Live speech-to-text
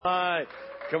right.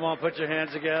 Come on, put your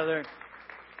hands together.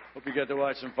 Hope you got to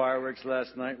watch some fireworks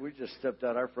last night. We just stepped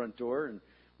out our front door and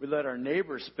we let our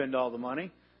neighbors spend all the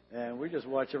money. And we just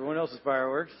watched everyone else's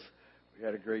fireworks. We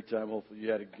had a great time. Hopefully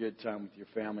you had a good time with your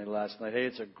family last night. Hey,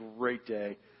 it's a great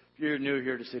day. If you're new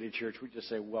here to City Church, we just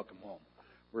say welcome home.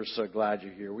 We're so glad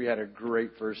you're here. We had a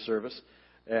great first service.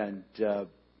 And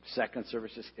second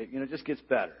service just gets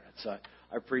better.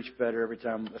 I preach better every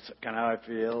time. That's kind of how I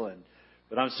feel.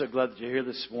 But I'm so glad that you're here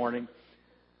this morning.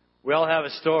 We all have a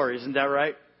story, isn't that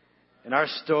right? And our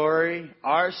story,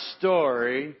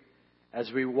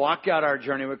 as we walk out our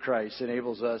journey with Christ,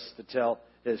 enables us to tell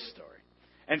His story.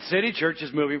 And City Church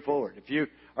is moving forward. If you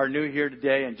are new here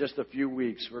today, in just a few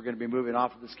weeks, we're going to be moving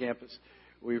off of this campus.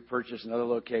 We've purchased another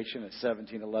location at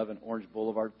 1711 Orange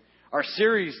Boulevard. Our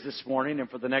series this morning and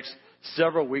for the next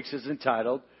several weeks is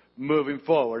entitled Moving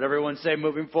Forward. Everyone say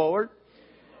Moving Forward.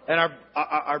 And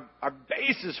our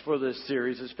basis for this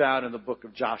series is found in the book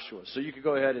of Joshua. So you can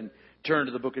go ahead and turn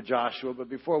to the book of Joshua. But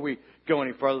before we go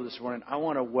any further this morning, I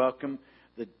want to welcome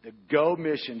the Go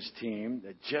Missions team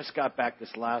that just got back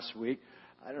this last week.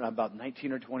 I don't know, about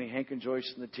 19 or 20, Hank and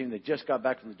Joyce and the team. They just got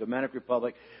back from the Dominican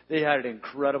Republic. They had an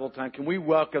incredible time. Can we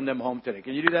welcome them home today?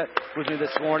 Can you do that with me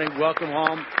this morning? Welcome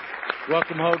home.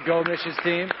 Welcome home, Go Missions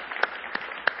team.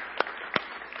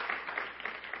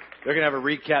 They're going to have a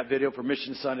recap video for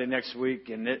Mission Sunday next week.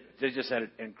 And they just had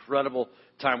an incredible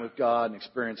time with God and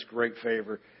experienced great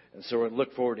favor. And so we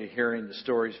look forward to hearing the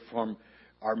stories from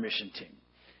our mission team.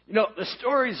 You know, the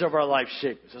stories of our life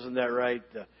shape us, isn't that right?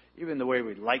 Even the way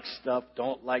we like stuff,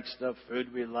 don't like stuff,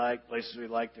 food we like, places we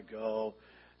like to go.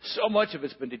 So much of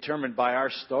it's been determined by our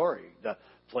story. The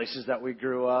places that we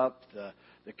grew up, the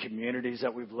communities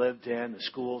that we've lived in, the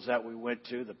schools that we went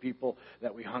to, the people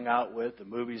that we hung out with, the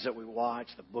movies that we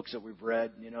watched, the books that we've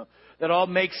read, that all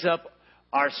makes up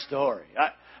our story.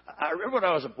 I remember when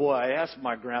I was a boy, I asked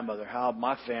my grandmother how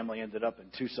my family ended up in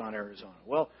Tucson, Arizona.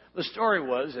 Well, the story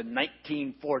was in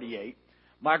 1948,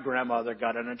 my grandmother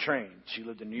got on a train. She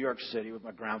lived in New York City with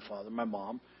my grandfather, my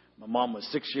mom. My mom was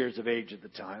 6 years of age at the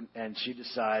time, and she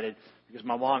decided, because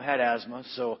my mom had asthma,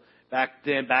 so back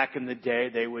in the day,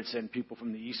 they would send people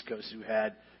from the East Coast who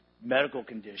had medical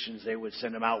conditions, they would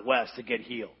send them out west to get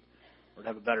healed or to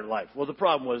have a better life. Well, the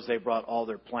problem was they brought all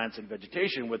their plants and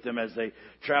vegetation with them as they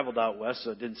traveled out west,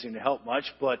 so it didn't seem to help much.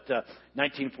 But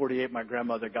 1948, my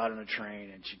grandmother got on a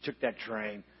train, and she took that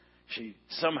train.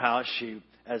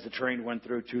 As the train went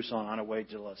through Tucson on her way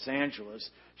to Los Angeles,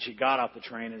 she got off the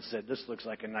train and said, "This looks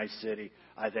like a nice city.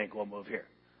 I think we'll move here."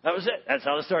 That was it. That's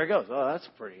how the story goes. Oh, that's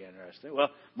pretty interesting. Well,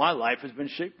 my life has been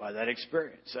shaped by that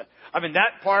experience.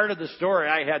 That part of the story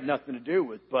I had nothing to do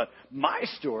with. But my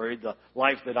story, the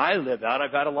life that I live out,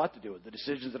 I've had a lot to do with. The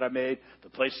decisions that I made,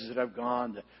 the places that I've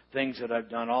gone, the things that I've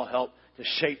done all help to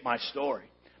shape my story.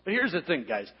 But here's the thing,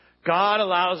 guys. God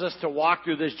allows us to walk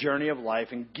through this journey of life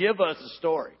and give us a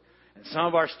story. And some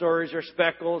of our stories are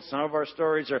speckled. Some of our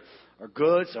stories are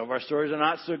good. Some of our stories are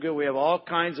not so good. We have all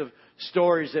kinds of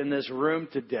stories in this room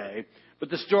today. But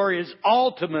the story is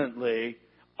ultimately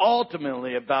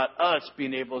about us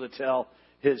being able to tell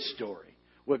His story.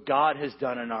 What God has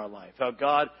done in our life. How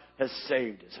God has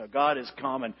saved us. How God has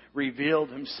come and revealed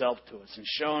Himself to us and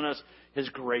shown us His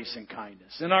grace and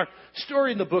kindness. In our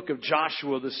story in the book of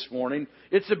Joshua this morning,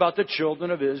 it's about the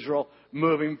children of Israel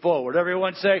moving forward.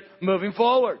 Everyone say, moving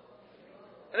forward.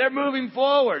 They're moving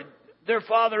forward. Their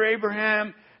father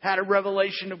Abraham had a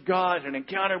revelation of God, an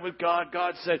encounter with God.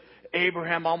 God said,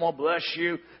 "Abraham, I'm going to bless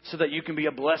you so that you can be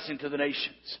a blessing to the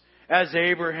nations." As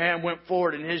Abraham went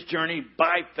forward in his journey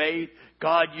by faith,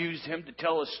 God used him to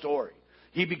tell a story.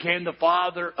 He became the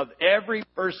father of every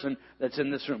person that's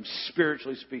in this room,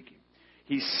 spiritually speaking.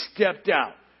 He stepped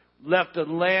out, left a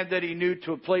land that he knew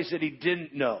to a place that he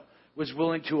didn't know, was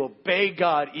willing to obey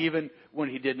God even when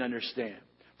he didn't understand.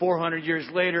 400 years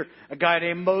later, a guy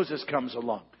named Moses comes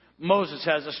along. Moses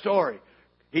has a story.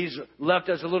 He's left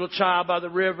as a little child by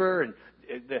the river, and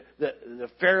the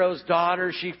Pharaoh's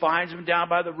daughter, she finds him down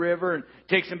by the river and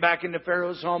takes him back into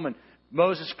Pharaoh's home. And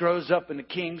Moses grows up in the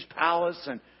king's palace,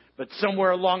 but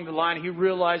somewhere along the line, he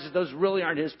realizes those really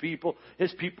aren't his people.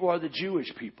 His people are the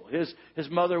Jewish people. His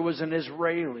mother was an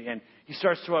Israeli, and he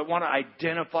starts to want to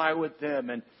identify with them.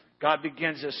 And God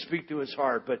begins to speak to his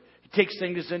heart, but he takes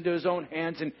things into his own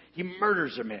hands, and he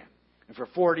murders a man. And for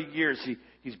 40 years,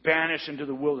 he's banished into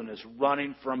the wilderness,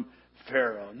 running from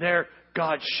Pharaoh. And there,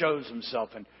 God shows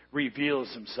Himself and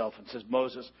reveals Himself and says,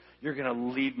 "Moses, you're going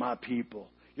to lead my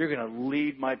people. You're going to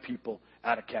lead my people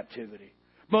out of captivity."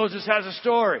 Moses has a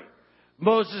story.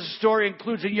 Moses' story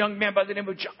includes a young man by the name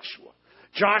of Joshua.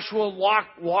 Joshua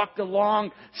walked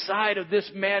alongside of this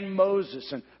man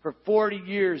Moses, and for 40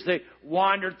 years they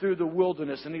wandered through the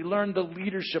wilderness, and he learned the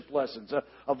leadership lessons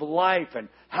of life and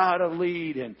how to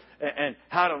lead and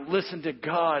how to listen to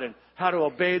God and how to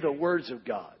obey the words of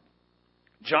God.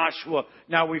 Joshua,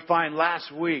 now we find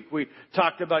last week we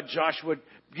talked about Joshua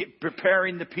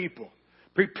preparing the people.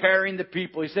 Preparing the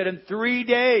people. He said, in 3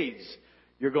 days,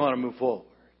 you're going to move forward.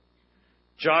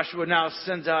 Joshua now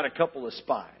sends out a couple of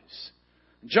spies.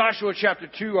 Joshua chapter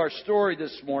 2, our story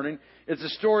this morning, is the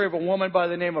story of a woman by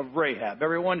the name of Rahab.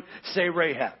 Everyone say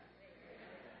Rahab.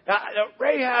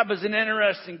 Rahab is an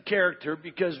interesting character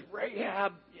because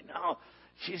Rahab,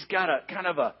 she's got a kind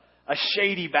of a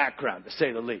shady background, to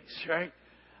say the least, right?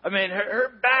 I mean, her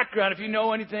background, if you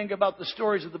know anything about the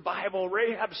stories of the Bible,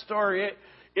 Rahab's story,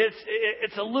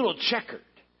 it's a little checkered.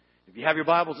 If you have your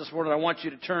Bibles this morning, I want you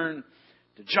to turn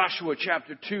to Joshua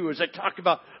chapter 2 as I talk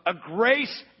about a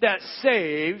grace that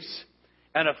saves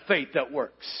and a faith that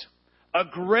works. A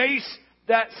grace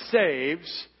that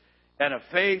saves and a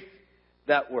faith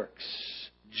that works.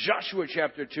 Joshua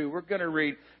chapter 2, we're going to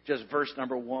read just verse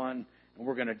number 1, and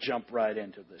we're going to jump right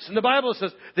into this. And the Bible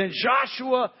says, then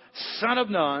Joshua, son of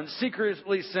Nun,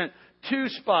 secretly sent 2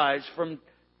 spies from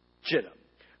Chittim.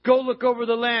 Go look over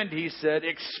the land, he said,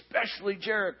 especially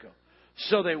Jericho.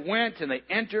 So they went and they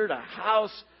entered a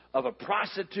house of a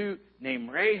prostitute named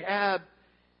Rahab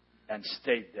and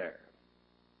stayed there.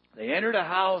 They entered a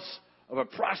house of a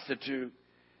prostitute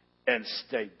and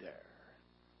stayed there.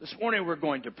 This morning we're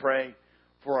going to pray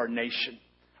for our nation.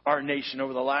 Our nation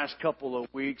over the last couple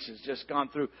of weeks has just gone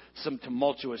through some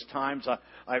tumultuous times.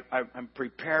 I'm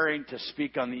preparing to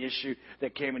speak on the issue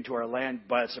that came into our land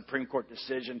by a Supreme Court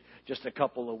decision just a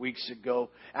couple of weeks ago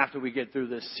after we get through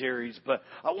this series. But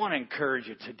I want to encourage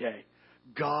you today.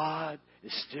 God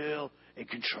is still in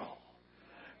control.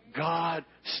 God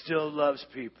still loves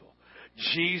people.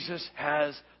 Jesus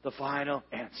has the final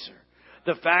answer.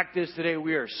 The fact is today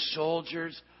we are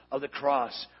soldiers of the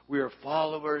cross. We are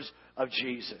followers of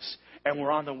Jesus. And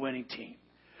we're on the winning team.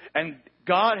 And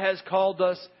God has called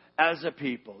us as a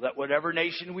people that whatever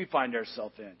nation we find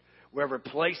ourselves in, wherever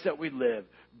place that we live,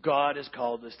 God has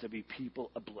called us to be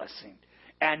people of blessing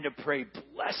and to pray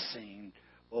blessing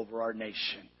over our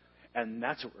nation. And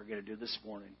that's what we're going to do this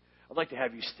morning. I'd like to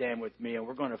have you stand with me, and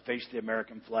we're going to face the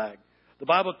American flag. The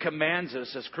Bible commands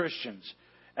us as Christians,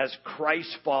 as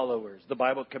Christ followers, the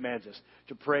Bible commands us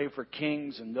to pray for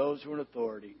kings and those who are in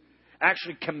authority.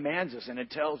 Actually commands us, and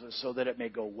it tells us so that it may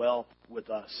go well with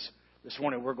us. This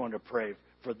morning we're going to pray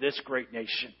for this great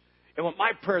nation. And what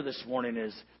my prayer this morning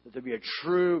is that there be a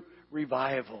true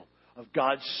revival of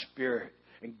God's Spirit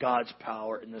and God's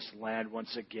power in this land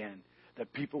once again,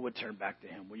 that people would turn back to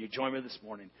Him. Will you join me this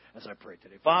morning as I pray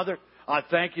today? Father, I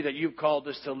thank you that you've called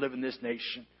us to live in this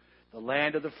nation, the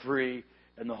land of the free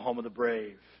and the home of the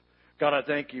brave. God, I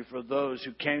thank you for those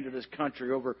who came to this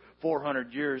country over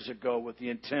 400 years ago with the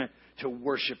intent to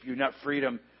worship you, not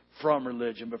freedom from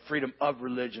religion, but freedom of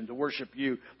religion, to worship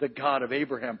you, the God of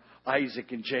Abraham,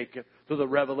 Isaac, and Jacob, through the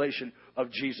revelation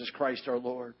of Jesus Christ our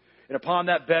Lord. And upon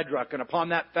that bedrock and upon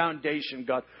that foundation,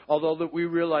 God, although that we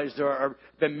realize there have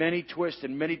been many twists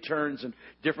and many turns and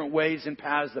different ways and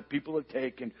paths that people have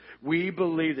taken, we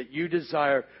believe that you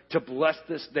desire to bless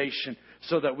this nation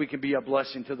so that we can be a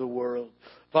blessing to the world.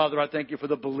 Father, I thank you for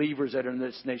the believers that are in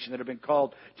this nation that have been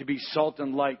called to be salt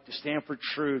and light, to stand for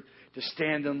truth, to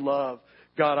stand in love.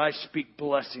 God, I speak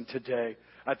blessing today.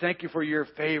 I thank you for your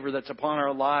favor that's upon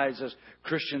our lives as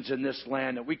Christians in this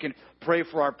land, that we can pray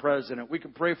for our president. We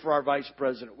can pray for our vice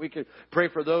president. We can pray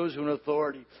for those who are in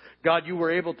authority. God, you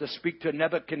were able to speak to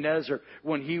Nebuchadnezzar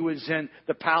when he was in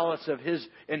the palace of his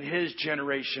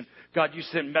generation. God, you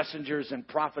sent messengers and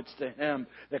prophets to him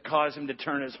that caused him to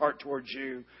turn his heart towards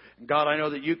you. And God, I know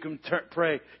that you can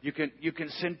pray. You can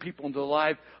send people into the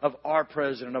life of our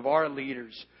president, of our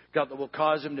leaders, God, that will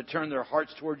cause them to turn their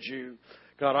hearts towards you.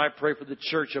 God, I pray for the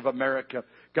Church of America.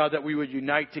 God, that we would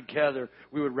unite together.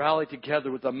 We would rally together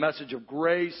with a message of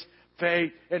grace,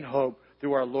 faith, and hope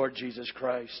through our Lord Jesus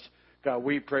Christ. God,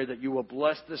 we pray that you will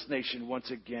bless this nation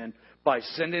once again by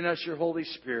sending us your Holy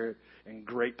Spirit in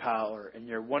great power. In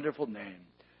your wonderful name,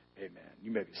 amen.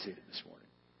 You may be seated this morning.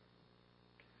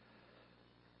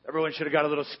 Everyone should have got a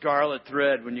little scarlet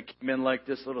thread when you came in like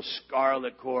this, little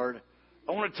scarlet cord.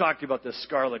 I want to talk to you about this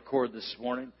scarlet cord this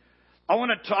morning. I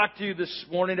want to talk to you this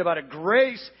morning about a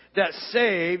grace that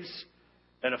saves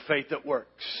and a faith that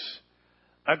works.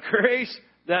 A grace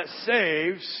that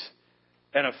saves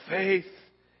and a faith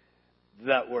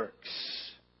that works.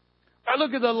 I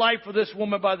look at the life of this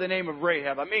woman by the name of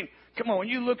Rahab. I mean, come on, when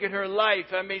you look at her life,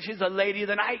 I mean, she's a lady of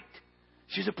the night.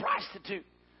 She's a prostitute.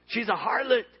 She's a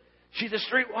harlot. She's a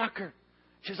streetwalker.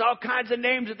 She's all kinds of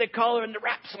names that they call her in the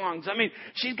rap songs. I mean,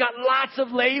 she's got lots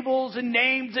of labels and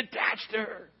names attached to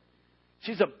her.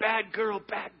 She's a bad girl,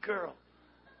 bad girl.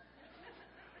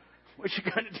 What you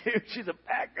gonna do? She's a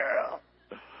bad girl.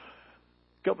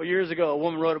 A couple of years ago, a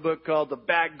woman wrote a book called The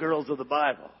Bad Girls of the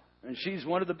Bible. And she's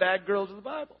one of the bad girls of the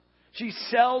Bible. She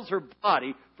sells her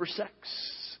body for sex.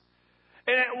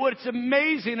 And what's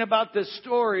amazing about this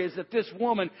story is that this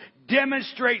woman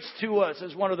demonstrates to us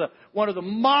as one of the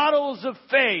models of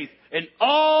faith in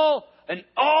all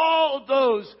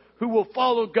those who will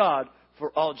follow God for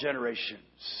all generations.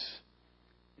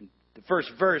 In the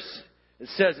first verse, it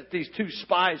says that these two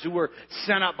spies who were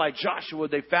sent out by Joshua,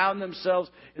 they found themselves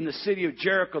in the city of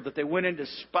Jericho that they went in to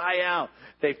spy out.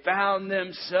 They found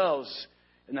themselves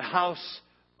in the house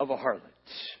of a harlot.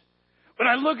 When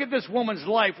I look at this woman's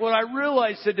life, what I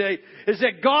realize today is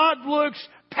that God looks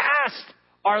past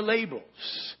our labels.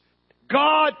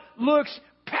 God looks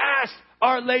past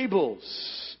our labels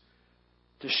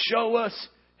to show us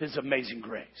His amazing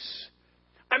grace.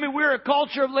 I mean, we're a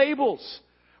culture of labels.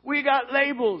 We got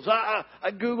labels. I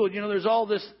Googled, there's all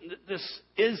this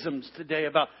isms today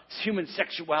about human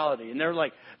sexuality. And there are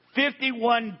like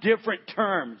 51 different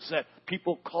terms that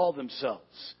people call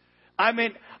themselves. I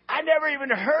mean, I never even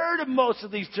heard of most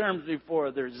of these terms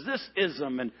before. There's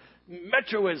this-ism and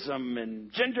metroism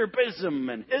and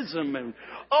genderism and ism and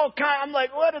all kind. I'm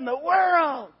like, what in the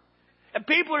world? And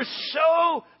people are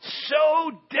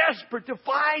so desperate to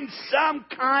find some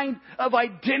kind of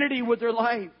identity with their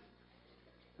life.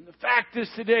 And the fact is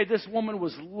today, this woman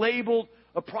was labeled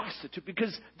a prostitute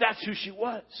because that's who she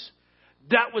was.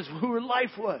 That was who her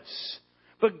life was.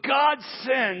 But God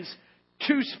sends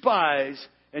two spies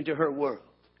into her world.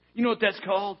 You know what that's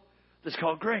called? That's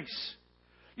called grace.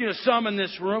 Some in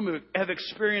this room have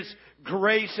experienced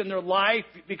grace in their life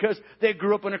because they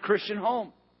grew up in a Christian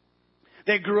home.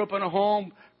 They grew up in a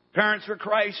home, parents were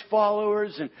Christ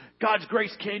followers, and God's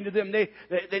grace came to them. They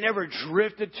never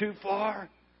drifted too far.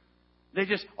 They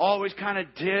just always kind of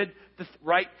did the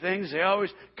right things. They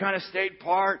always kind of stayed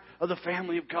part of the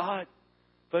family of God.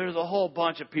 But there's a whole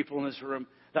bunch of people in this room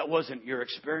that wasn't your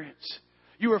experience.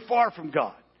 You were far from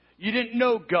God. You didn't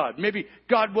know God. Maybe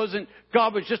God was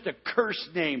just a cursed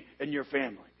name in your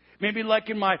family. Maybe like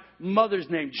in my mother's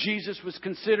name, Jesus was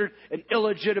considered an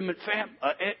illegitimate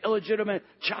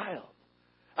child.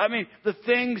 I mean, the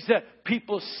things that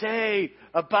people say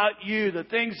about you, the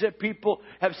things that people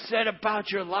have said about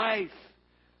your life,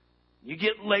 you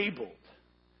get labeled.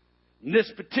 And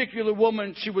this particular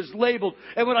woman, she was labeled.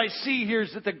 And what I see here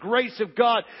is that the grace of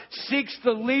God seeks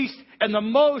the least and the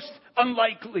most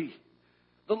unlikely.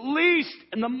 The least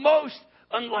and the most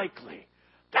unlikely.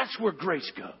 That's where grace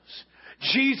goes.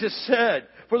 Jesus said,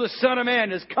 for the Son of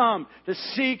Man has come to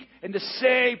seek and to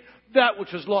save that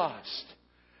which was lost.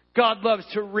 God loves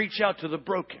to reach out to the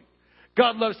broken.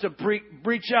 God loves to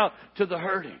reach out to the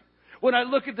hurting. When I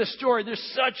look at the story,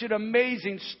 there's such an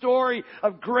amazing story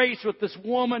of grace with this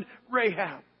woman,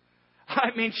 Rahab. I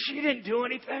mean, she didn't do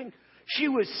anything. She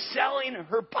was selling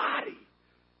her body.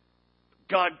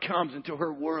 God comes into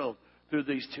her world through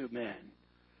these two men.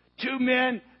 Two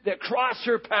men that cross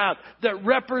her path, that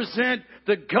represent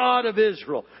the God of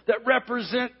Israel, that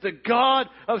represent the God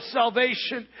of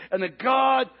salvation and the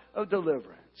God of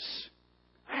deliverance.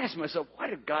 I asked myself, why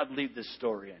did God leave this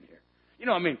story in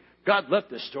here? God left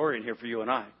this story in here for you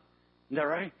and I. Isn't that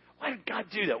right? Why did God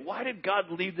do that? Why did God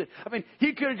leave this?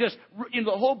 He could have just, in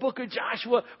the whole book of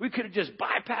Joshua, we could have just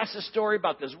bypassed the story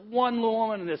about this one little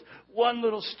woman and this one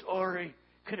little story.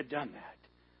 Could have done that.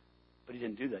 But He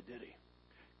didn't do that, did He?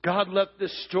 God left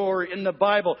this story in the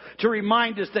Bible to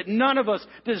remind us that none of us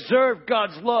deserve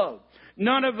God's love.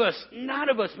 None of us,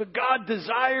 but God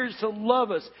desires to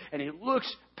love us, and He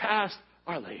looks past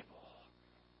our label.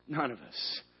 None of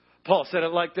us. Paul said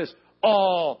it like this: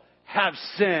 all have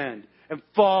sinned and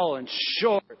fallen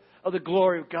short of the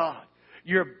glory of God.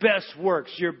 Your best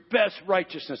works, your best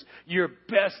righteousness, your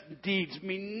best deeds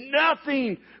mean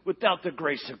nothing without the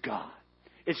grace of God.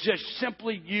 It's just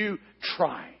simply you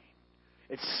trying.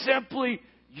 It's simply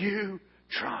you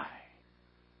trying.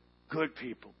 Good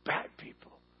people, bad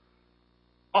people,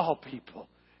 all people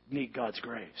need God's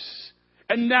grace.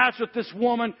 And that's what this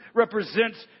woman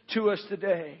represents to us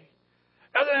today.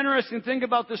 Now, the interesting thing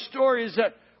about this story is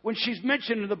that when she's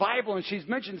mentioned in the Bible, and she's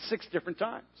mentioned 6 different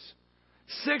times.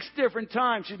 6 different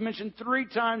times. She's mentioned 3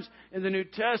 times in the New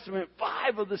Testament.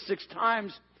 5 of the 6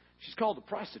 times, she's called a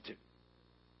prostitute.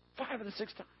 5 of the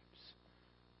 6 times.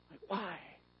 Like, why?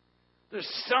 There's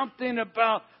something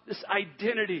about this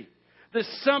identity, There's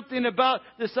something about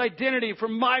this identity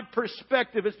from my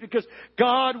perspective. It's because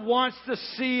God wants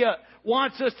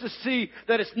us to see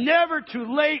that it's never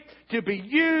too late to be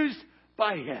used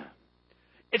by Him.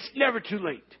 It's never too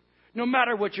late. No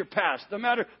matter what your past, no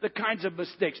matter the kinds of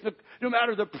mistakes, no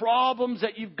matter the problems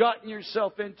that you've gotten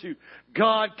yourself into,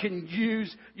 God can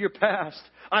use your past.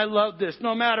 I love this.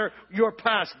 No matter your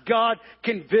past, God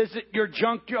can visit your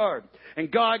junkyard. And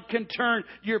God can turn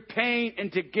your pain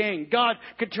into gain. God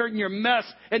can turn your mess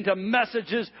into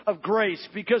messages of grace.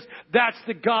 Because that's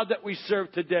the God that we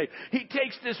serve today. He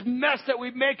takes this mess that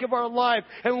we make of our life,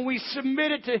 and when we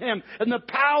submit it to Him and the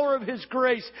power of His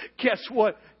grace, guess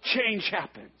what? Change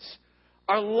happens.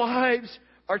 Our lives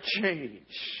are changed.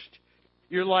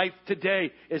 Your life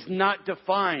today is not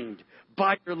defined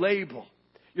by your label.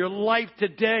 Your life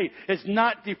today is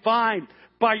not defined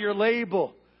by your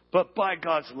label, but by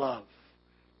God's love.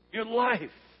 Your life,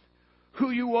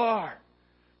 who you are.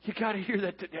 You got to hear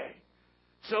that today.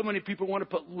 So many people want to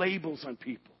put labels on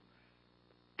people.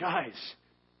 Guys,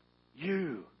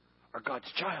 you are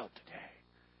God's child today.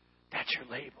 That's your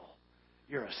label.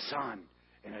 You're a son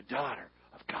and a daughter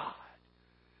of God.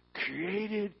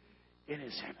 Created in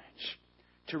His image.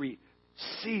 To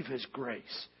receive His grace.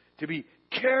 To be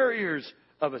carriers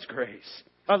of His grace.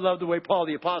 I love the way Paul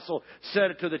the Apostle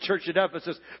said it to the church at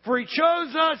Ephesus. For He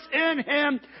chose us in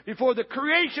Him before the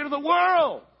creation of the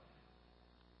world.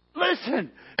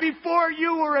 Listen, before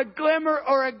you were a glimmer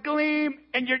or a gleam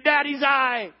in your daddy's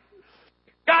eye,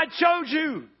 God chose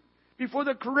you before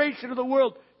the creation of the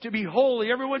world to be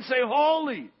holy. Everyone say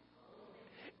holy.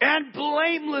 And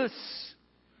blameless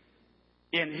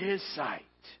in His sight.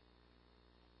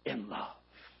 In love.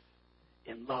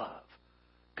 In love,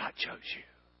 God chose you.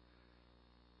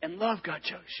 In love, God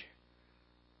chose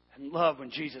you. In love,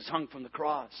 when Jesus hung from the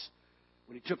cross,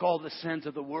 when He took all the sins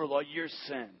of the world, all your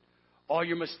sin, all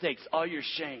your mistakes, all your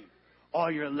shame, all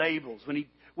your labels, when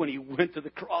He went to the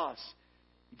cross,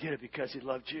 He did it because He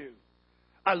loved you.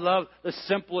 I love the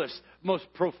simplest, most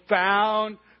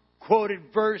profound quoted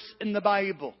verse in the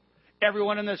Bible.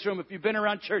 Everyone in this room, if you've been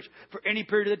around church for any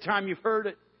period of time, you've heard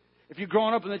it. If you've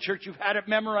grown up in the church, you've had it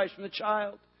memorized from the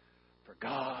child. For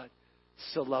God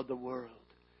so loved the world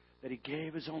that He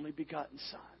gave His only begotten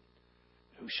Son,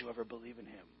 that whosoever believe in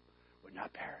Him would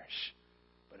not perish,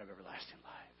 but have everlasting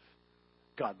life.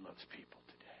 God loves people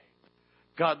today.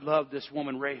 God loved this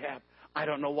woman, Rahab. I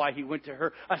don't know why He went to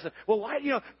her. I said, well, why?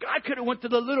 God could have went to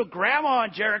the little grandma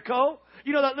in Jericho.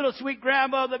 You know, that little sweet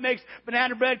grandma that makes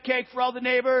banana bread cake for all the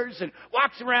neighbors and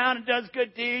walks around and does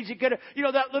good deeds. You could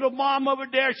have, that little mom over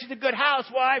there. She's a good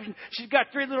housewife. And she's got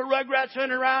 3 little rugrats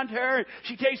running around her. And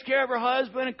she takes care of her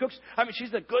husband and cooks. I mean,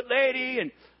 she's a good lady.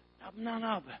 And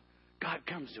no. But God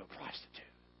comes to a prostitute.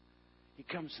 He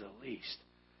comes to the least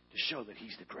to show that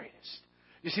He's the greatest.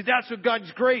 You see, that's what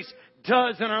God's grace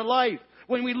does in our life.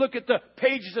 When we look at the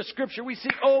pages of Scripture, we see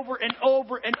over and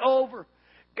over and over,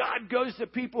 God goes to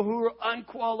people who are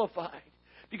unqualified.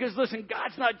 Because listen,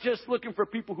 God's not just looking for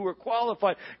people who are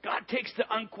qualified. God takes the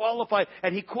unqualified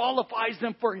and He qualifies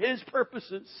them for His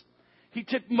purposes. He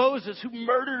took Moses, who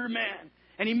murdered a man,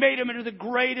 and He made him into the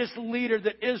greatest leader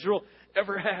that Israel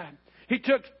ever had. He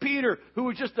took Peter, who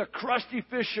was just a crusty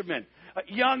fisherman,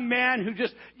 a young man who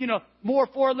just, more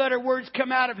 4-letter words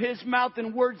come out of his mouth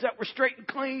than words that were straight and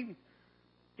clean.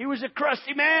 He was a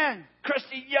crusty man,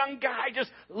 crusty young guy,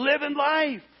 just living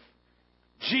life.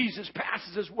 Jesus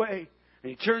passes His way, and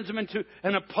He turns him into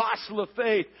an apostle of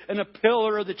faith and a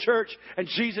pillar of the church. And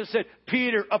Jesus said,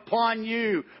 Peter, upon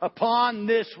you, upon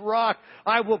this rock,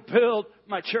 I will build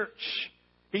my church.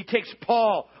 He takes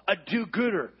Paul, a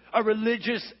do-gooder, a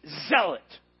religious zealot,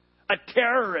 a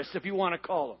terrorist, if you want to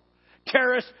call him.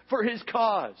 Terrorist for his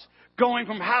cause. Going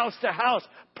from house to house,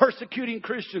 persecuting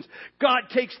Christians. God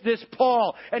takes this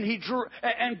Paul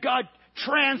and God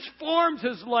transforms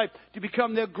his life to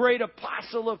become the great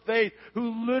apostle of faith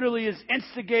who literally is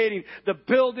instigating the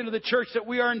building of the church that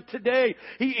we are in today.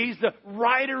 He's the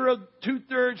writer of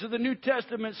 2/3 of the New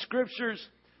Testament scriptures.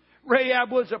 Rahab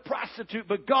was a prostitute,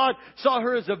 but God saw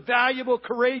her as a valuable,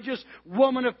 courageous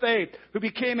woman of faith who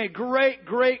became a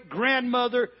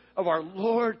great-great-grandmother of our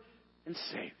Lord and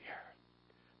Savior.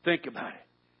 Think about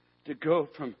it. To go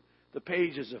from the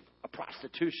pages of a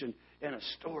prostitution in a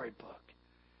storybook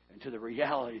into the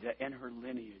reality that in her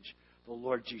lineage, the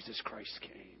Lord Jesus Christ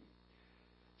came.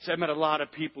 So I met a lot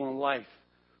of people in life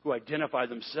who identify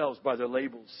themselves by their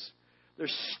labels. They're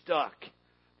stuck.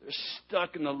 They're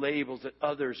stuck in the labels that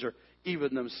others or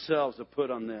even themselves have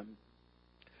put on them.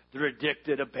 They're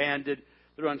addicted, abandoned.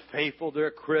 They're unfaithful. They're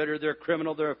a critter. They're a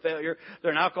criminal. They're a failure.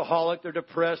 They're an alcoholic. They're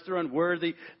depressed. They're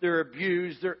unworthy. They're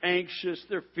abused. They're anxious.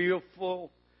 They're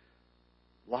fearful.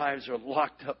 lives are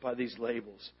locked up by these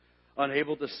labels,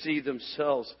 unable to see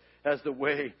themselves as the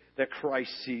way that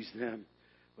Christ sees them.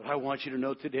 But I want you to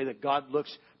know today that God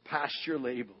looks past your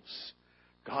labels.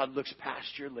 God looks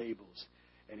past your labels,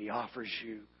 and He offers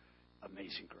you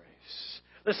amazing grace.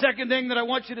 The second thing that I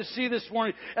want you to see this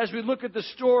morning as we look at the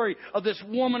story of this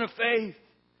woman of faith.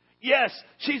 Yes,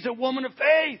 she's a woman of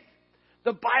faith.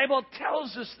 The Bible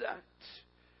tells us that.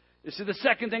 You see, the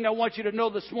second thing I want you to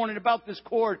know this morning about this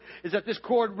cord is that this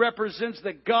cord represents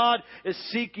that God is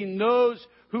seeking those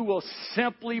who will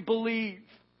simply believe.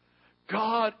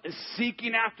 God is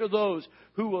seeking after those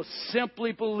who will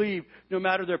simply believe, no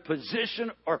matter their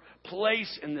position or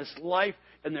place in this life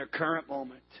in their current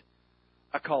moment.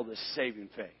 I call this saving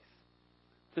faith.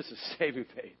 This is saving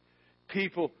faith.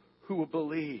 People who will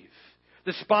believe.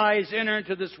 The spies enter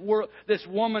into this world, this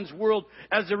woman's world,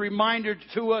 as a reminder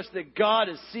to us that God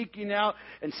is seeking out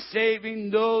and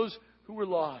saving those who were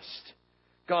lost.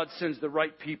 God sends the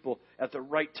right people at the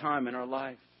right time in our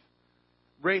life.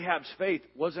 Rahab's faith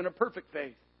wasn't a perfect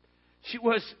faith. She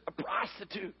was a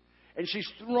prostitute. And she's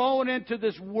thrown into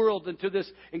this world, into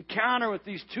this encounter with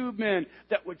these two men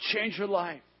that would change her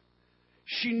life.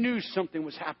 She knew something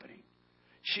was happening.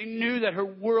 She knew that her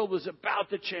world was about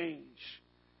to change.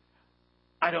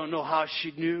 I don't know how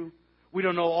she knew. We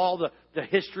don't know all the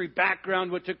history,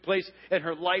 background, what took place in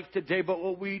her life today. But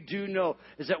what we do know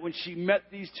is that when she met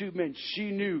these two men,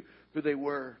 she knew who they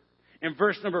were. In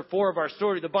verse number 4 of our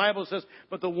story, the Bible says,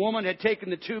 "But the woman had taken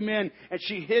the two men and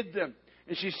she hid them.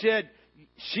 And she said,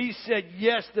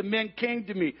 yes, the men came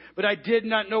to me, but I did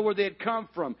not know where they had come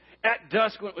from. At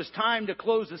dusk, when it was time to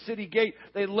close the city gate,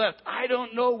 they left. I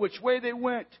don't know which way they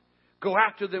went. Go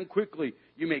after them quickly.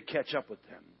 You may catch up with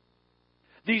them."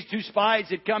 These two spies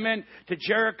had come in to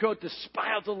Jericho to spy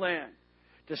out the land,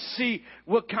 to see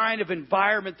what kind of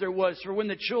environment there was for when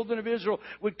the children of Israel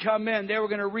would come in. They were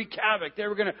going to wreak havoc. They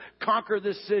were going to conquer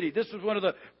this city. This was one of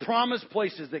the promised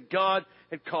places that God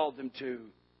had called them to.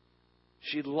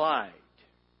 She lied.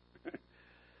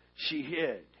 She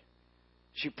hid.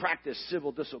 She practiced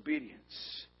civil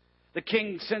disobedience. The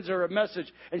king sends her a message,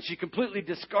 and she completely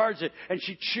discards it, and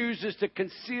she chooses to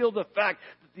conceal the fact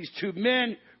that these two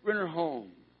men were in her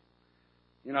home.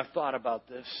 You know, I've thought about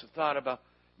this. I've thought about,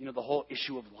 the whole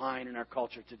issue of lying in our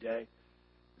culture today.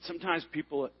 Sometimes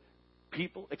people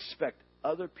expect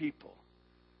other people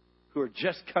who are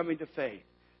just coming to faith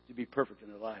to be perfect in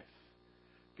their life.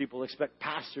 People expect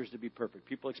pastors to be perfect.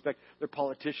 People expect their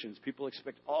politicians. People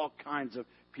expect all kinds of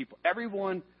people.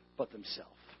 Everyone but themselves.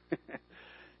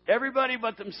 Everybody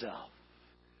but themselves.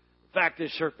 The fact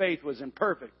is, her faith was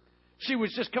imperfect. She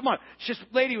was just, this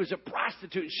lady was a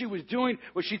prostitute. She was doing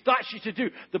what she thought she should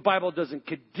do. The Bible doesn't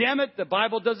condemn it. The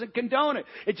Bible doesn't condone it.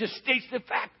 It just states the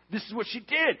fact. This is what she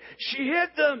did. She hid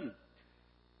them.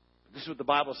 This is what the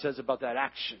Bible says about that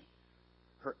action.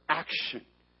 Her action.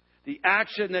 The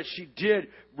action that she did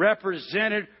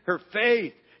represented her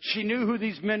faith. She knew who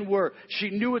these men were. She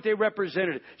knew what they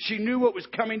represented. She knew what was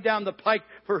coming down the pike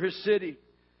for her city.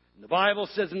 The Bible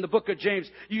says in the book of James,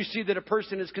 you see that a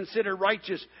person is considered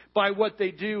righteous by what they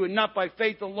do and not by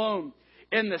faith alone.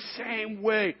 In the same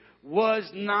way, was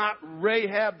not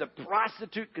Rahab the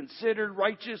prostitute considered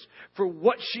righteous for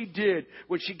what she did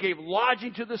when she gave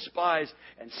lodging to the spies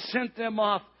and sent them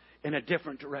off in a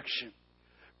different direction?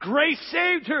 Grace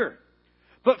saved her,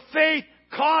 but faith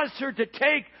caused her to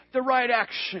take the right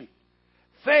action.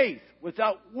 Faith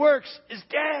without works is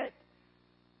dead.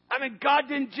 God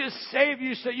didn't just save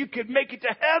you so you could make it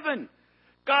to heaven.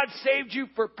 God saved you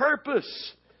for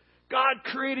purpose. God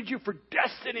created you for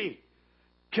destiny.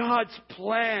 God's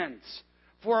plans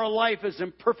for our life, as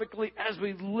imperfectly as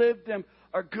we live them,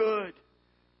 are good.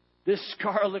 This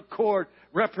scarlet cord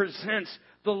represents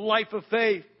the life of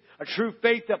faith. A true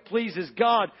faith that pleases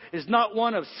God is not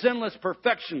one of sinless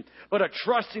perfection, but a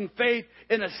trusting faith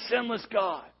in a sinless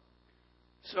God.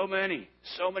 So many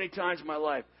times in my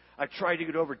life, I tried to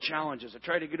get over challenges. I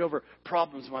tried to get over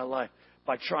problems in my life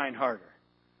by trying harder.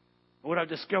 But what I've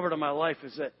discovered in my life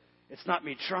is that it's not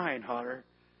me trying harder.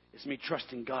 It's me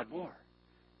trusting God more.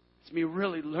 It's me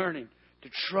really learning to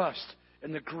trust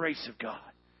in the grace of God.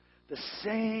 The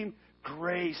same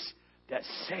grace that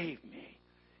saved me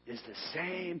is the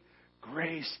same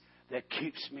grace that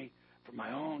keeps me from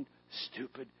my own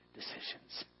stupid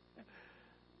decisions.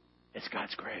 It's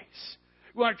God's grace.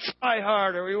 We want to try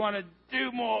harder. We want to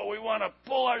do more. We want to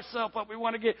pull ourselves up. We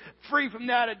want to get free from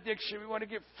that addiction. We want to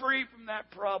get free from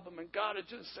that problem. And God is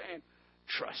just saying,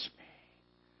 trust me.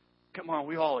 Come on,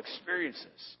 we all experience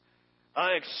this.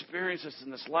 I experienced this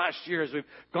in this last year as we've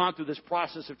gone through this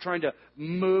process of trying to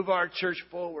move our church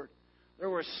forward. There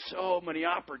were so many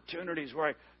opportunities where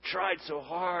I tried so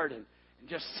hard and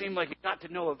just seemed like it got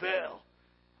to no avail.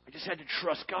 I just had to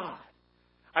trust God.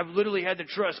 I've literally had to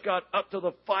trust God up to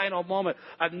the final moment.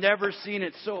 I've never seen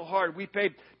it so hard. We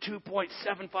paid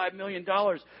 $2.75 million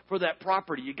for that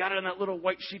property. You got it on that little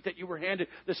white sheet that you were handed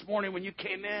this morning when you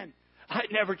came in. I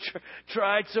never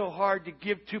tried so hard to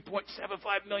give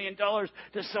 $2.75 million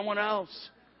to someone else.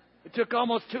 It took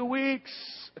almost 2 weeks.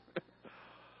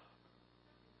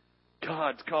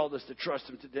 God's called us to trust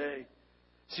Him today.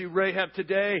 See, Rahab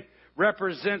today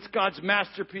represents God's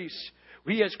masterpiece.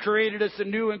 He has created us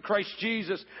anew in Christ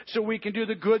Jesus so we can do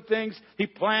the good things He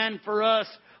planned for us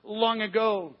long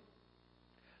ago.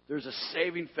 There's a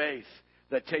saving faith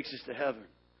that takes us to heaven.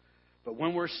 But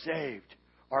when we're saved,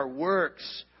 our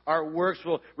works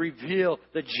will reveal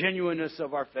the genuineness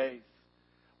of our faith.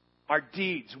 Our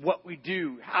deeds, what we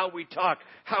do, how we talk,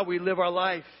 how we live our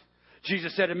life.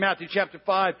 Jesus said in Matthew chapter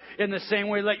 5, in the same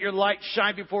way, let your light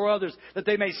shine before others, that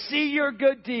they may see your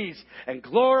good deeds and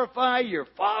glorify your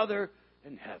Father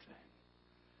in heaven.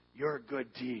 Your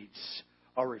good deeds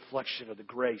are a reflection of the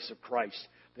grace of Christ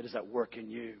that is at work in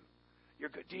you. Your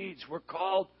good deeds, we're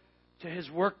called to His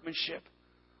workmanship.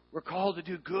 We're called to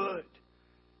do good.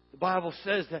 The Bible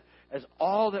says that as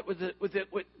all that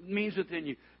what means within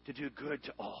you, to do good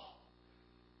to all.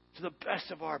 To the best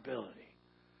of our ability.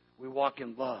 We walk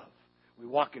in love. We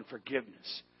walk in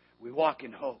forgiveness. We walk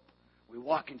in hope. We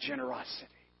walk in generosity.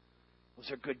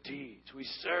 Those are good deeds. We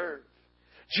serve.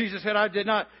 Jesus said, I did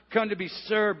not come to be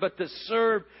served, but to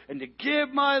serve and to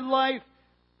give my life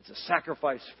as a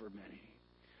sacrifice for many.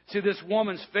 See, this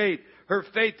woman's faith, her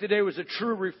faith today was a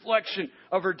true reflection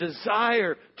of her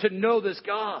desire to know this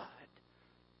God.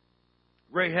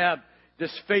 Rahab,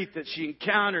 this faith that she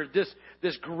encountered,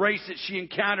 this grace that she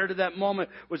encountered at that moment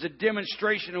was a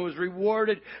demonstration and was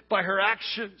rewarded by her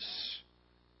actions.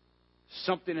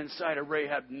 Something inside of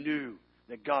Rahab knew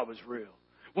that God was real.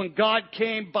 When God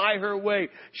came by her way,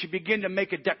 she began to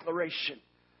make a declaration.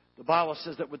 The Bible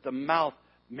says that with the mouth,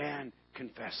 man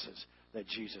confesses that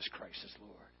Jesus Christ is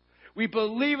Lord. We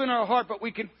believe in our heart, but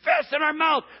we confess in our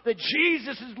mouth that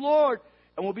Jesus is Lord,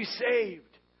 and we'll be saved.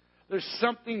 There's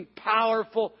something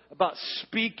powerful about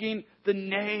speaking the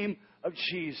name of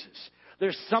Jesus.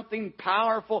 There's something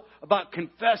powerful about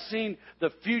confessing the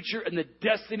future and the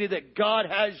destiny that God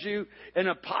has you in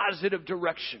a positive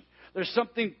direction. There's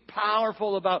something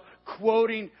powerful about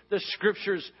quoting the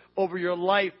Scriptures over your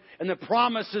life and the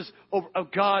promises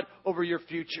of God over your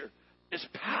future. There's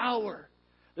power.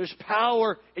 There's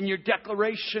power in your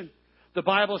declaration. The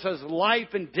Bible says life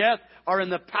and death are in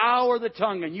the power of the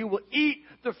tongue, and you will eat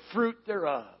the fruit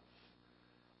thereof.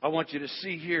 I want you to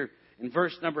see here in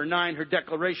verse number 9 her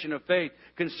declaration of faith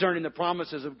concerning the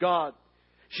promises of God.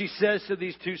 She says to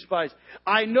these two spies,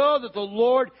 I know that the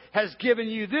Lord has given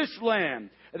you this land,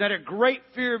 and that a great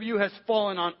fear of you has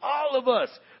fallen on all of us,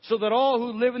 so that all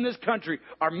who live in this country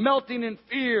are melting in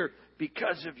fear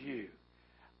because of you.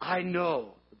 I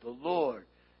know that the Lord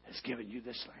has given you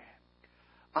this land.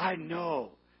 I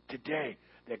know today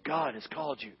that God has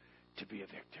called you to be a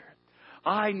victor.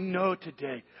 I know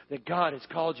today that God has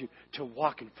called you to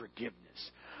walk in forgiveness.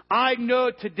 I know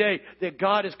today that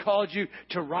God has called you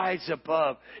to rise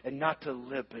above and not to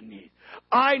live beneath.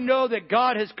 I know that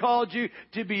God has called you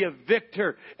to be a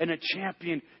victor and a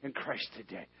champion in Christ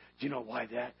today. Do you know why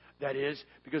that is?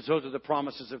 Because those are the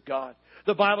promises of God.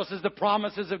 The Bible says the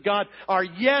promises of God are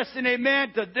yes and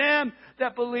amen to them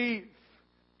that believe.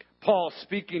 Paul,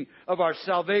 speaking of our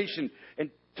salvation and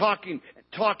talking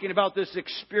about this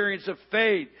experience of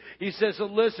faith, he says, so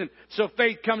listen, so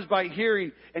faith comes by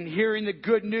hearing, and hearing the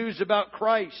good news about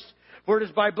Christ. For it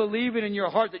is by believing in your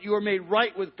heart that you are made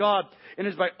right with God, and it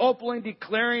is by openly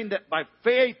declaring that by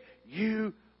faith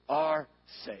you are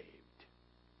saved.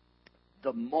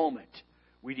 The moment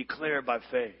we declare by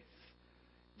faith,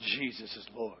 Jesus is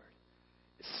Lord,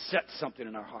 it sets something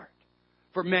in our heart.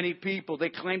 For many people, they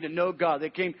claim to know God. They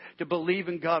claim to believe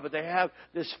in God, but they have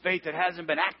this faith that hasn't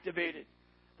been activated.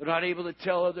 They're not able to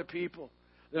tell other people.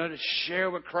 They're not able to share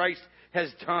what Christ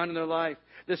has done in their life.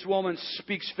 This woman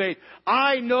speaks faith.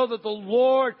 I know that the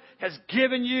Lord has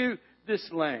given you this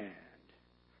land.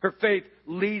 Her faith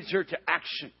leads her to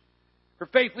action. Her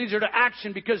faith leads her to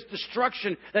action because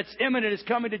destruction that's imminent is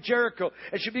coming to Jericho.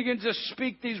 And she begins to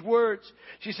speak these words.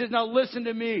 She says, now listen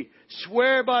to me.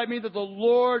 Swear by me that the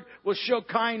Lord will show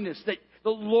kindness, that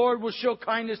the Lord will show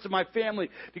kindness to my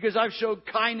family because I've showed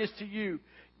kindness to you.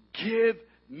 Give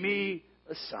me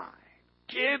a sign.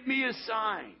 Give me a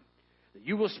sign that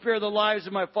you will spare the lives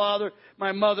of my father,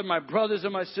 my mother, my brothers,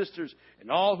 and my sisters, and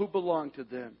all who belong to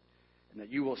them, and that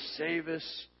you will save us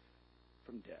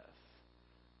from death.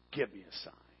 give me a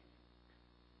sign.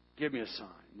 Give me a sign.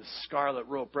 The scarlet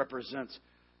rope represents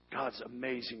God's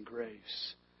amazing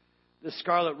grace. The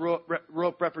scarlet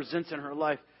rope represents in her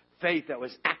life faith that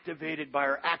was activated by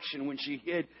her action when she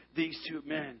hid these two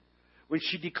men. When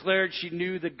she declared she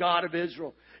knew the God of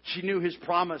Israel. She knew His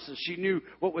promises. She knew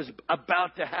what was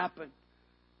about to happen.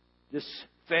 This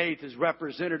faith is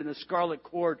represented in the scarlet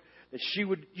cord that she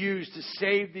would use to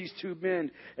save these two men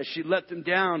as she let them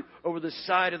down over the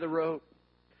side of the rope.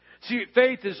 See,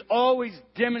 faith is always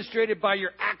demonstrated by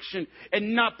your action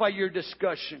and not by your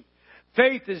discussion.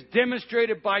 Faith is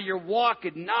demonstrated by your walk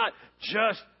and not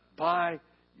just by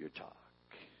your talk.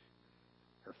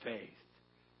 Her faith.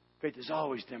 Faith is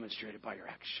always demonstrated by your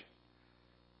action.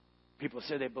 People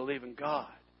say they believe in God,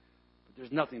 but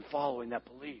there's nothing following that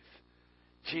belief.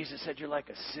 Jesus said you're like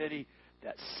a city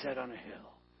that's set on a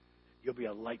hill. You'll be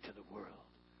a light to the world.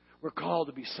 We're called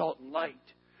to be salt and light.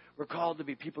 We're called to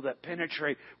be people that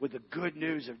penetrate with the good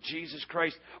news of Jesus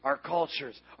Christ, our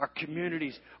cultures, our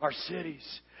communities, our cities.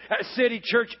 That City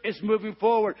Church is moving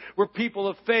forward. We're people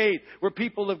of faith. We're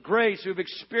people of grace who've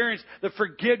experienced the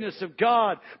forgiveness of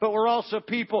God. But we're also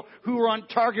people who are on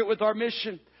target with our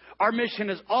mission. Our mission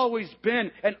has always been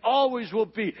and always will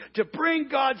be to bring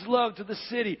God's love to the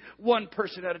city one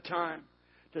person at a time.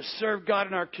 To serve God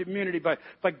in our community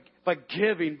by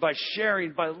giving, by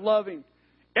sharing, by loving.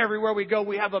 Everywhere we go,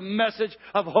 we have a message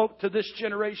of hope to this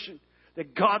generation.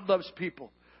 That God loves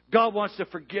people. God wants to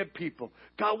forgive people.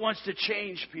 God wants to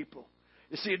change people.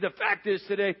 You see, the fact is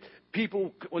today,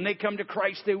 people, when they come to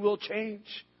Christ, they will change.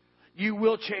 You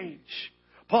will change.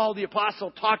 Paul the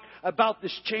Apostle talked about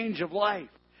this change of life.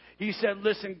 He said,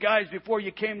 listen, guys, before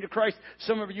you came to Christ,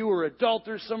 some of you were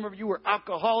adulterers, some of you were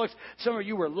alcoholics, some of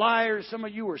you were liars, some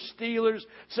of you were stealers,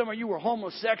 some of you were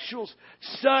homosexuals.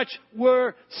 Such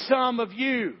were some of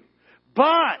you.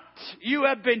 But you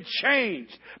have been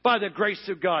changed by the grace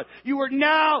of God. You are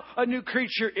now a new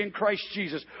creature in Christ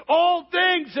Jesus. All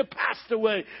things have passed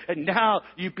away, and now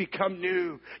you become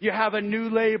new. You have a new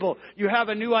label. You have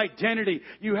a new identity.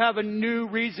 You have a new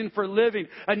reason for living,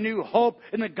 a new hope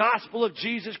in the gospel of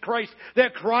Jesus Christ,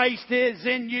 that Christ is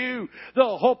in you, the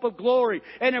hope of glory.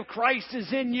 And if Christ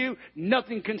is in you,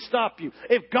 nothing can stop you.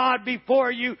 If God be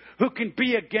for you, who can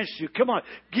be against you? Come on,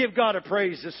 give God a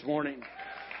praise this morning.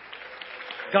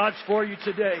 God's for you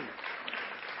today.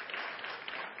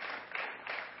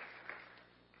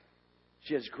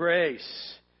 She has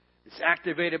grace. It's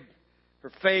activated.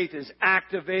 Her faith has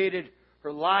activated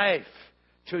her life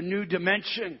to a new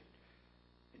dimension.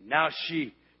 And now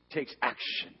she takes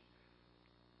action.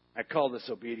 I call this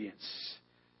obedience.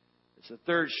 It's the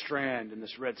third strand in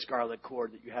this red scarlet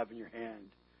cord that you have in your hand.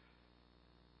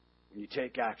 When you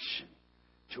take action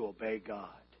to obey God,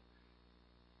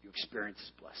 you experience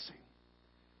His blessing.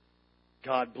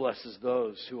 God blesses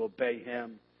those who obey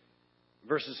Him.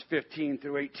 Verses 15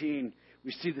 through 18,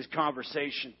 we see this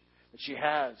conversation that she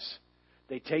has.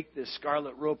 They take this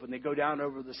scarlet rope and they go down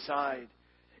over the side.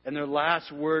 And their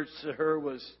last words to her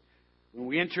was, when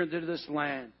we enter into this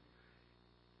land,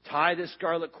 tie this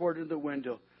scarlet cord into the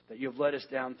window that you have let us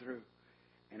down through.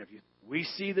 And if we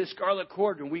see this scarlet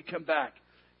cord and we come back,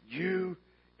 you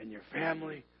and your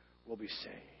family will be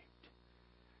saved.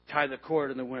 Tie the cord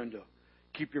in the window.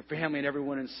 Keep your family and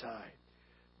everyone inside.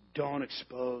 Don't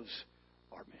expose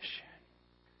our mission.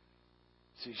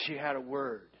 See, she had a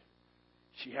word.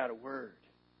 She had a word.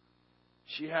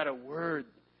 She had a word.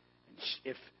 And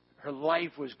if her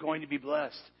life was going to be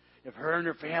blessed, if her and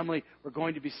her family were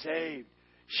going to be saved,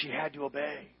 she had to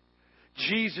obey.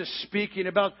 Jesus speaking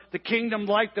about the kingdom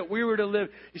life that we were to live.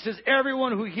 He says,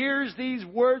 everyone who hears these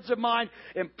words of mine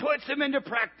and puts them into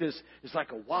practice is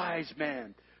like a wise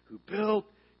man who built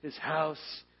his house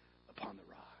upon the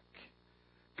rock.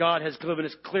 God has given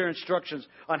us clear instructions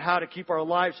on how to keep our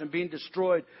lives from being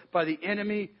destroyed by the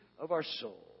enemy of our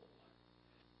soul.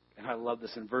 And I love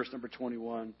this in verse number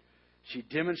 21. She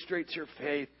demonstrates her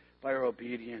faith by her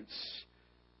obedience.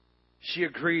 She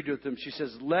agreed with them. She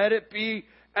says, let it be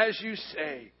as you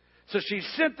say. So she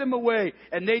sent them away,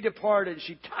 and they departed.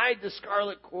 She tied the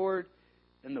scarlet cord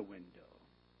in the window.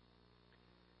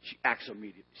 She acts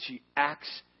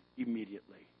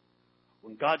immediately.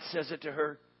 When God says it to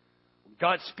her, when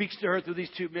God speaks to her through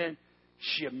these two men,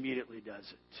 she immediately does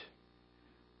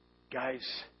it. Guys,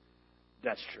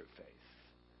 that's true faith.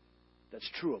 That's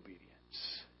true obedience.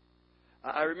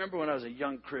 I remember when I was a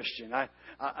young Christian,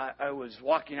 I was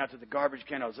walking out to the garbage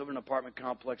can. I was living in an apartment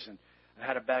complex, and I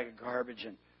had a bag of garbage.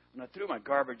 And when I threw my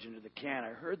garbage into the can, I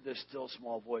heard this still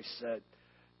small voice said,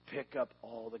 pick up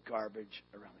all the garbage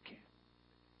around the can.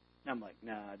 And I'm like,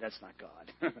 nah, that's not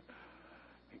God.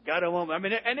 Got a woman. I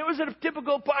mean, and it was a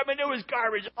typical apartment. There was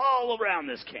garbage all around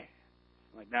this can.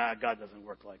 I'm like, nah, God doesn't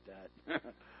work like that.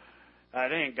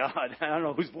 That ain't God. I don't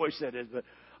know whose voice that is, but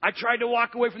I tried to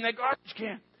walk away from that garbage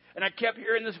can, and I kept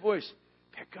hearing this voice,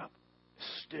 pick up,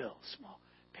 still small,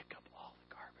 pick up all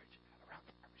the garbage around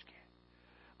the garbage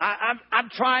can. I'm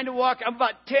trying to walk. I'm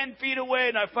about 10 feet away,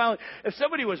 and I finally, if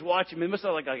somebody was watching me, it must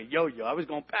have looked like a yo-yo. I was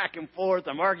going back and forth.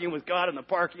 I'm arguing with God in the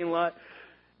parking lot.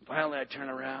 And finally, I turn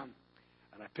around,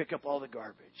 and I pick up all the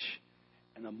garbage.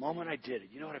 And the moment I did it,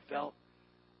 you know what I felt?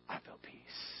 I felt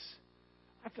peace.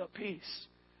 I felt peace.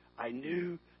 I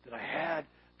knew that I had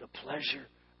the pleasure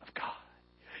of God.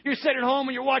 You're sitting at home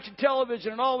and you're watching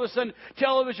television, and all of a sudden, a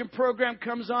television program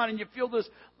comes on, and you feel this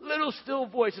little still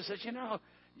voice that says, you know,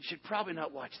 you should probably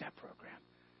not watch that program.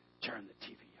 Turn the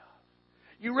TV off.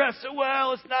 You wrestle,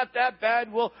 well, it's not that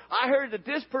bad. Well, I heard that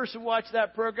this person watched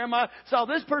that program. I saw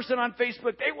this person on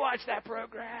Facebook. They watched that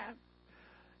program.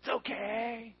 It's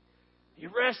okay.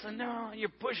 You're wrestling, no, and you're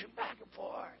pushing back and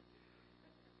forth.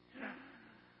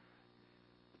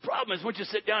 The problem is once you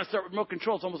sit down and start with remote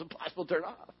control, it's almost impossible to turn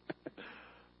off.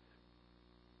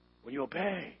 When you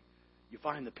obey, you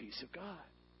find the peace of God.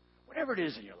 Whatever it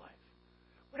is in your life,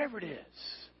 whatever it is,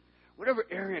 whatever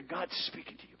area God's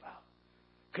speaking to you about,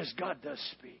 because God does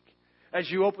speak. As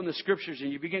you open the Scriptures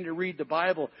and you begin to read the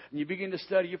Bible and you begin to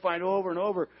study, you find over and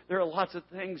over there are lots of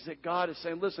things that God is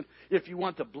saying, listen, if you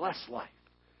want the blessed life,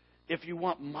 if you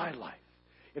want my life,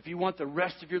 if you want the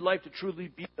rest of your life to truly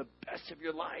be the best of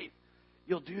your life,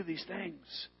 you'll do these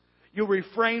things. You'll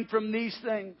refrain from these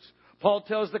things. Paul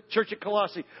tells the church at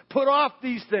Colossae, put off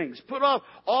these things. Put off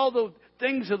all the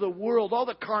things of the world, all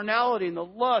the carnality and the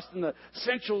lust and the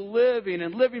sensual living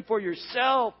and living for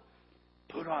yourself.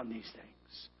 Put on these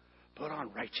things. Put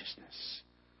on righteousness.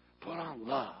 Put on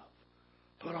love.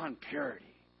 Put on purity.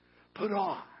 Put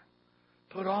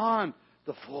on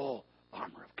the full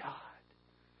armor of God.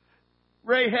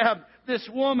 Rahab, this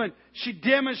woman, she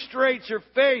demonstrates her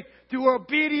faith through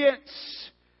obedience.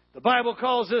 The Bible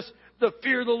calls this the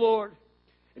fear of the Lord.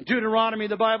 In Deuteronomy,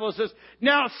 the Bible says,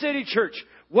 now, City Church,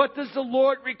 what does the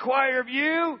Lord require of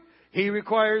you? He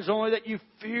requires only that you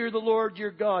fear the Lord your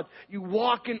God. You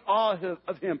walk in awe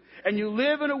of Him. And you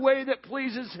live in a way that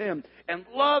pleases Him. And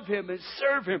love Him and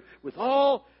serve Him with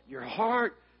all your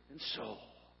heart and soul.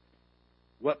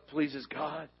 What pleases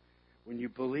God? When your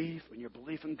belief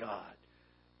in God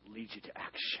leads you to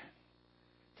action.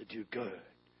 To do good.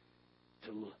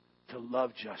 To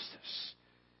love justice.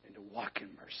 And to walk in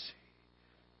mercy.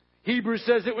 Hebrews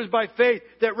says it was by faith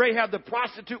that Rahab the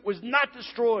prostitute was not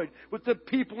destroyed with the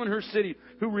people in her city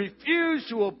who refused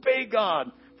to obey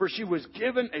God, for she was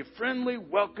given a friendly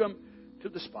welcome to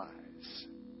the spies.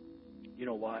 You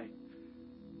know why?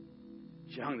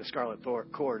 She hung the scarlet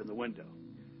cord in the window.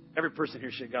 Every person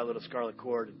here should have got a little scarlet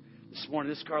cord. And this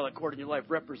morning, this scarlet cord in your life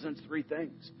represents three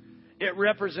things. It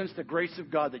represents the grace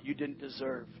of God that you didn't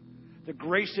deserve. The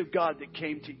grace of God that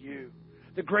came to you.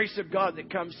 The grace of God that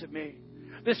comes to me.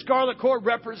 This scarlet cord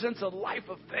represents a life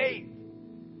of faith.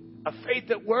 A faith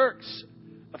that works.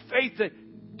 A faith that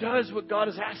does what God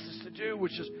has asked us to do,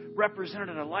 which is represented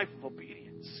in a life of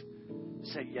obedience.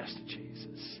 Say yes to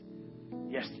Jesus.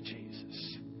 Yes to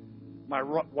Jesus. My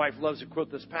wife loves to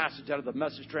quote this passage out of the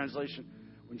Message translation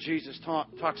when Jesus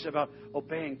talks about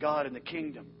obeying God in the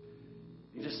kingdom.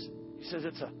 He says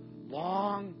it's a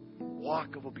long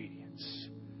walk of obedience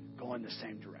going the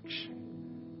same direction.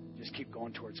 Just keep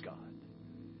going towards God.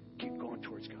 Keep going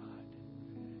towards God.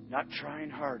 Not trying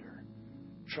harder,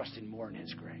 trusting more in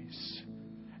His grace.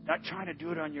 Not trying to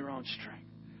do it on your own strength.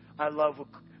 I love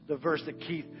the verse that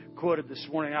Keith quoted this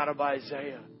morning out of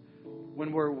Isaiah.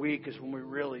 When we're weak is when we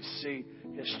really see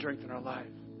His strength in our life.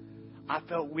 I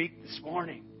felt weak this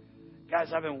morning. Guys,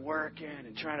 I've been working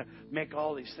and trying to make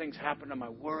all these things happen in my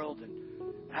world. And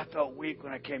I felt weak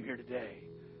when I came here today.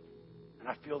 And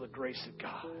I feel the grace of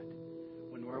God.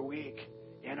 When we're weak,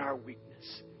 in our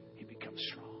weakness, He becomes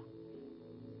strong.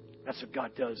 That's what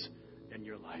God does in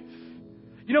your life.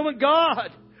 You know, when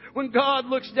God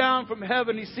looks down from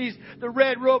heaven, He sees the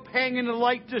red rope hanging in the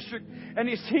light district, and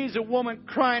He sees a woman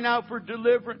crying out for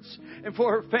deliverance and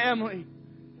for her family.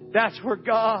 That's where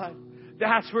God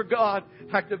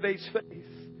activates faith.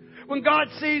 When God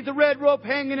sees the red rope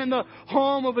hanging in the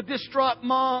home of a distraught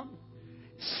mom,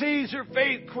 sees her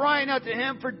faith crying out to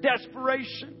Him for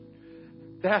desperation,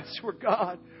 that's where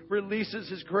God releases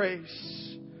His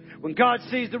grace. When God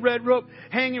sees the red rope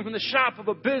hanging from the shop of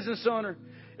a business owner,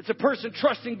 it's a person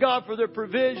trusting God for their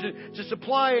provision to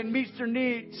supply and meet their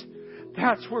needs.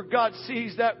 That's where God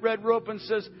sees that red rope and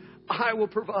says, I will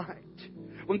provide.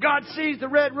 When God sees the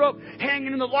red rope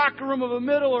hanging in the locker room of a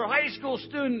middle or high school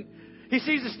student, He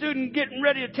sees a student getting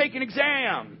ready to take an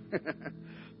exam.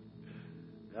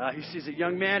 He sees a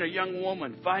young man or young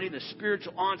woman fighting the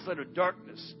spiritual onslaught of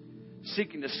darkness,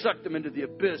 seeking to suck them into the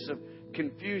abyss of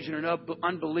confusion and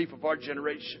unbelief of our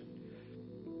generation.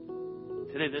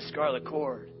 Today, this scarlet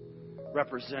cord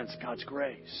represents God's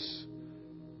grace.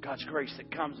 God's grace that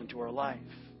comes into our life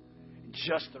in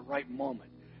just the right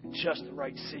moment, in just the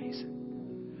right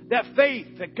season. That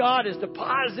faith that God has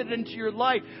deposited into your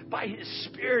life by His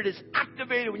Spirit is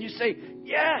activated when you say,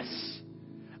 yes.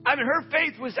 I mean, her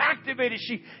faith was activated.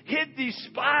 She hid these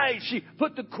spies. She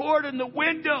put the cord in the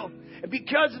window. And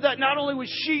because of that, not only was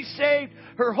she saved,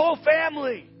 her whole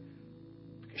family,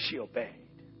 because she obeyed.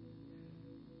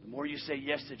 The more you say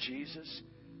yes to Jesus,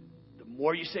 the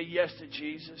more you say yes to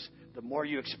Jesus, the more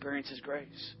you experience His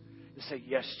grace. You say,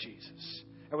 yes, Jesus.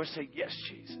 Everyone say, yes,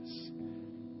 Jesus.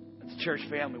 As a church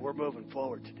family, we're moving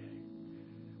forward today.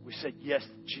 We said yes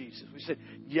to Jesus. We said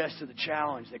yes to the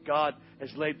challenge that God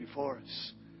has laid before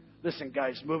us. Listen,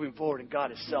 guys, moving forward in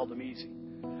God is seldom easy.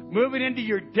 Moving into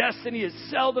your destiny is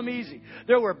seldom easy.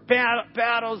 There were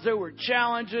battles, there were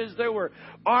challenges, there were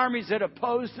armies that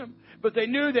opposed them, but they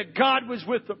knew that God was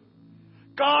with them.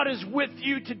 God is with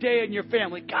you today in your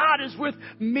family. God is with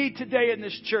me today in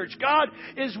this church. God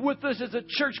is with us as a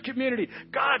church community.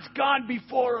 God's gone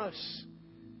before us.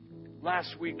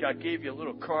 Last week I gave you a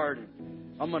little card. And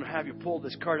I'm going to have you pull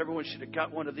this card. Everyone should have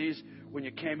got one of these when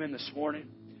you came in this morning.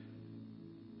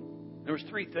 There was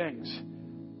 3 things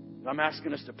I'm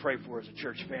asking us to pray for as a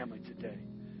church family today.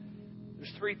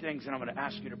 There's 3 things that I'm going to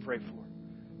ask you to pray for.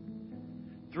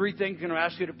 3 things I'm going to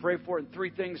ask you to pray for, and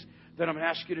 3 things that I'm going to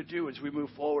ask you to do as we move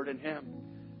forward in Him.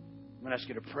 I'm going to ask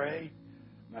you to pray.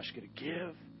 I'm going to ask you to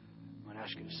give. I'm going to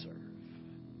ask you to serve.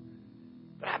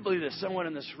 But I believe that someone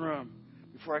in this room,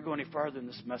 before I go any farther in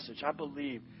this message, I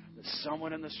believe that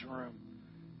someone in this room,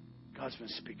 God's been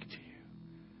speaking to you.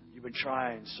 You've been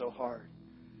trying so hard.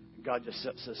 God just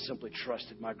says, simply trust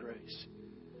in my grace.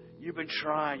 You've been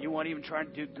trying. You weren't even trying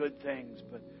to do good things,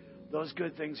 but those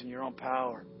good things in your own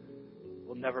power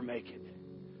will never make it.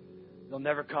 They'll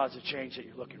never cause the change that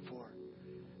you're looking for.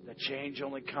 That change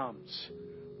only comes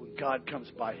when God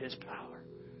comes by His power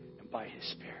and by His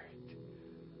Spirit.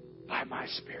 By my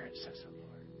Spirit, says the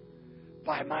Lord.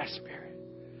 By my Spirit.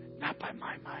 Not by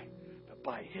my might, but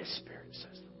by His Spirit,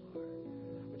 says the Lord.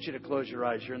 I want you to close your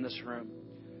eyes. You're in this room.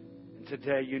 And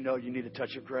today you know you need a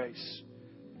touch of grace.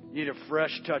 You need a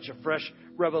fresh touch, a fresh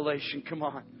revelation. Come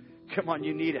on. Come on,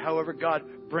 you need it. However God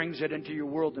brings it into your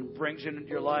world and brings it into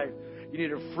your life. You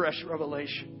need a fresh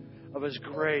revelation of His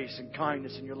grace and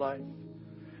kindness in your life.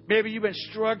 Maybe you've been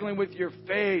struggling with your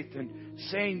faith and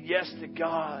saying yes to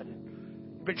God.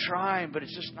 You've been trying, but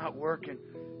it's just not working.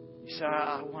 You say,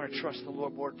 I want to trust the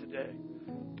Lord more today.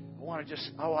 I want to just,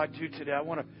 I do today. I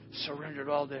want to surrender it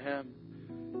all to Him.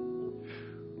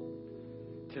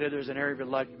 Today there's an area of your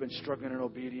life you've been struggling in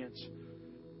obedience.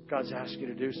 God's asked you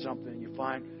to do something and you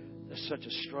find there's such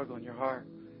a struggle in your heart.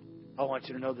 I want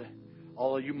you to know that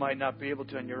although you might not be able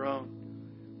to on your own,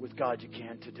 with God you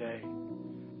can today.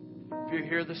 If you're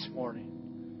here this morning,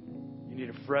 you need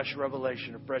a fresh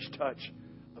revelation, a fresh touch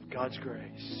of God's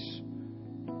grace.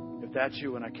 If that's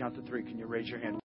you, when I count to 3, can you raise your hand?